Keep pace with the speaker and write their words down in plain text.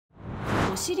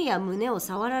お尻や胸を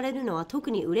触られるのは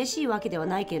特に嬉しいわけでは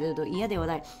ないけれど嫌では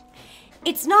ない。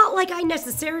It's not like I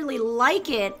necessarily like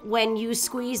it when you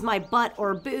squeeze my butt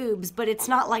or boobs, but it's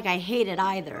not like I hate it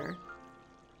either.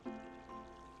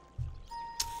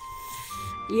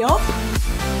 Yup.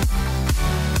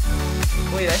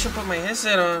 Wait, I should put my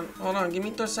headset on. Hold on, give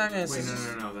me 2 seconds. Wait,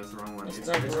 no, that's the wrong one. It's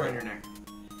not around your neck.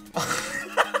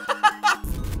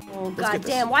 Oh god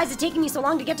damn, why is it taking me so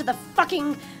long to get to the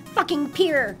fucking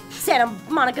pier? Santa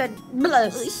Monica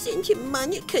Santa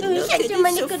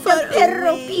Monica,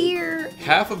 pier.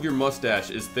 Half of your mustache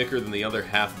is thicker than the other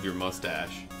half of your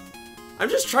mustache. I'm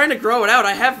just trying to grow it out.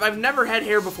 I've never had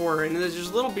hair before, and there's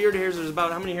just little beard hairs. There's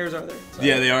about, how many hairs are there? Sorry.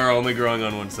 Yeah, they are only growing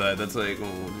on one side. That's like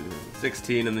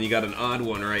 16, and then you got an odd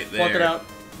one right there. Pluck it out.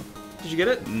 Did you get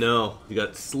it? No, you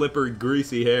got slippery,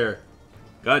 greasy hair.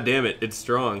 God damn it, it's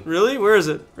strong. Really? Where is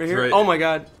it? Right here? Right. Oh my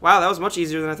god. Wow, that was much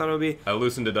easier than I thought it would be. I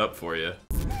loosened it up for you.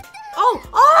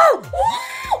 Oh!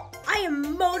 I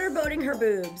am motorboating her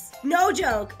boobs. No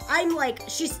joke. I'm like,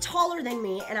 she's taller than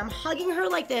me, and I'm hugging her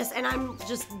like this, and I'm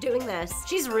just doing this.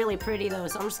 She's really pretty though,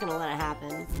 so I'm just gonna let it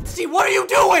happen. See, what are you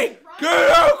doing? Get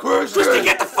out, Chris! Christy,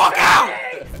 get the fuck out!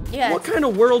 Yeah. What kind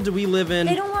of world do we live in?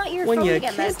 They don't want your when phone you to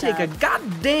get can't messed take a up.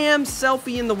 goddamn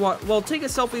selfie in the water. Well, take a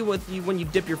selfie with you when you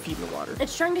dip your feet in the water.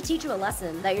 It's trying to teach you a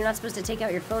lesson that you're not supposed to take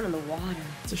out your phone in the water.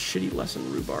 It's a shitty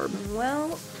lesson, rhubarb.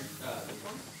 Well,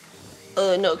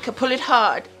 no, pull it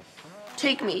hard.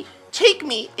 Take me. Take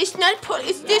me. It's not pull.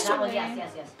 It's this one.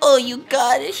 yes. Oh, you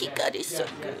got it. He got it so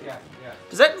good.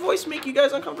 Does that voice make you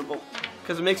guys uncomfortable?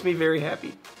 Because it makes me very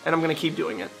happy, and I'm gonna keep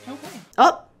doing it. Okay.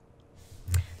 Oh,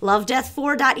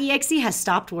 LoveDeath4.exe has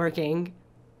stopped working.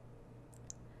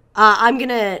 I'm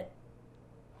gonna.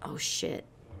 Oh shit.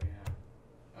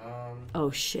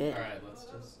 Oh shit. All right, let's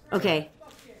just. Okay.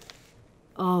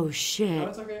 Oh shit. No,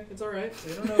 it's okay. It's all right.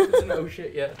 We don't know if it's an oh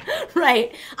shit yet.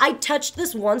 Right. I touched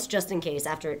this once just in case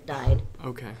after it died.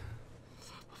 Okay.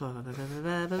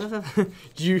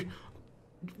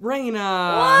 Reina.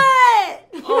 What?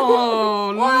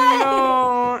 Oh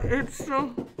What? no! It's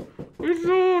so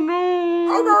no.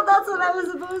 I thought that's what I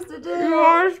was supposed to do. You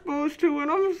are supposed to,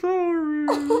 and I'm sorry.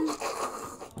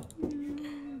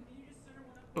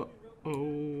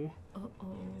 Uh-oh.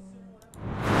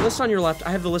 List on your left.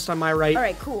 I have the list on my right. All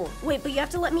right, cool. Wait, but you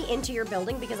have to let me into your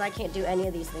building because I can't do any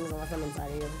of these things unless I'm inside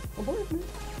of you.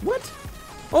 What?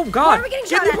 Oh God! Why are we getting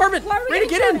get shot in the at? apartment. Why are we Reina,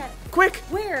 getting get in, shot at? quick!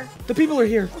 Where? The people are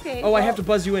here. Okay, Oh, I well, have to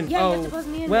buzz you in. yeah, oh. you have to buzz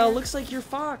me in, Well, man. looks like you're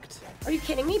fucked. Are you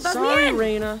kidding me? Buzz Sorry, me in.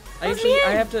 Reina. Buzz me in.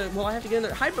 I have to. Well, I have to get in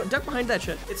there. Hide, duck behind that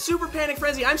shit. It's Super Panic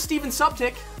Frenzy. I'm Steven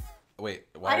Suptic. Wait,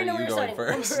 I why are didn't know you we were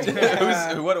going starting.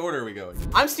 first? What order are we going?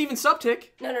 I'm Steven Suptic.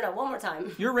 No, one more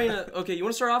time. You're Reina. Okay, you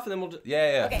want to start off, and then we'll.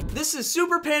 Yeah. Okay. This is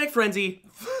Super Panic Frenzy.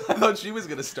 I thought she was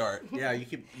gonna start. Yeah, you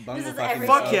keep This is bumblefucking. every-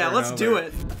 Fuck yeah, let's do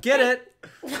it. Get it.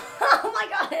 Oh my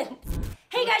god.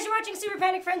 Hey guys, you're watching Super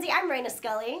Panic Frenzy. I'm Reina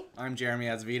Scully. I'm Jeremy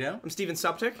Azevedo. I'm Steven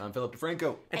Suptic. I'm Philip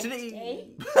DeFranco. And today.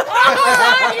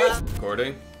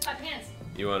 Recording?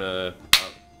 You wanna...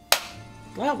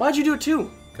 Wow, why'd you do it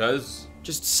too? Cause...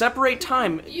 Just separate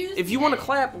time. If you want to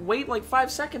clap, wait like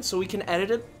 5 seconds so we can edit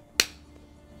it.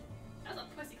 That was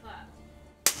a pussy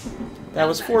clap. That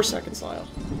was 4 seconds, Lyle.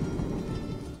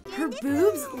 Her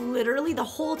boobs literally the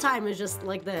whole time is just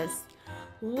like this.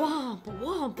 Wompa,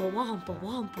 wompa, wompa,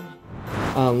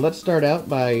 wompa. Let's start out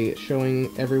by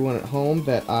showing everyone at home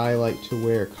that I like to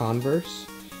wear Converse.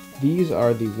 These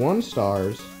are the 1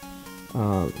 stars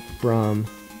from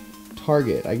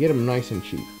Target. I get them nice and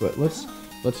cheap, but let's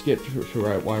get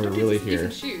to why we're really here.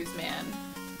 Decent shoes,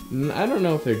 man. I don't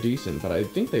know if they're decent, but I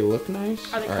think they look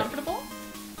nice. Are they All right. comfortable?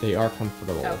 They are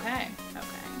comfortable. Okay.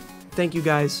 Thank you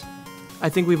guys. I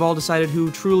think we've all decided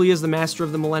who truly is the master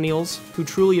of the millennials, who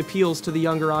truly appeals to the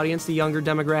younger audience, the younger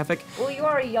demographic. Well, you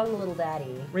are a young little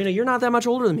daddy. Reina, you're not that much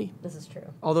older than me. This is true.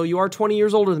 Although you are 20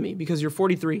 years older than me because you're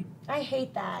 43. I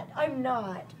hate that. I'm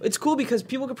not. It's cool because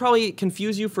people could probably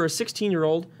confuse you for a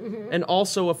 16-year-old and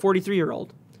also a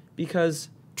 43-year-old. Because,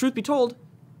 truth be told,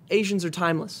 Asians are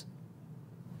timeless.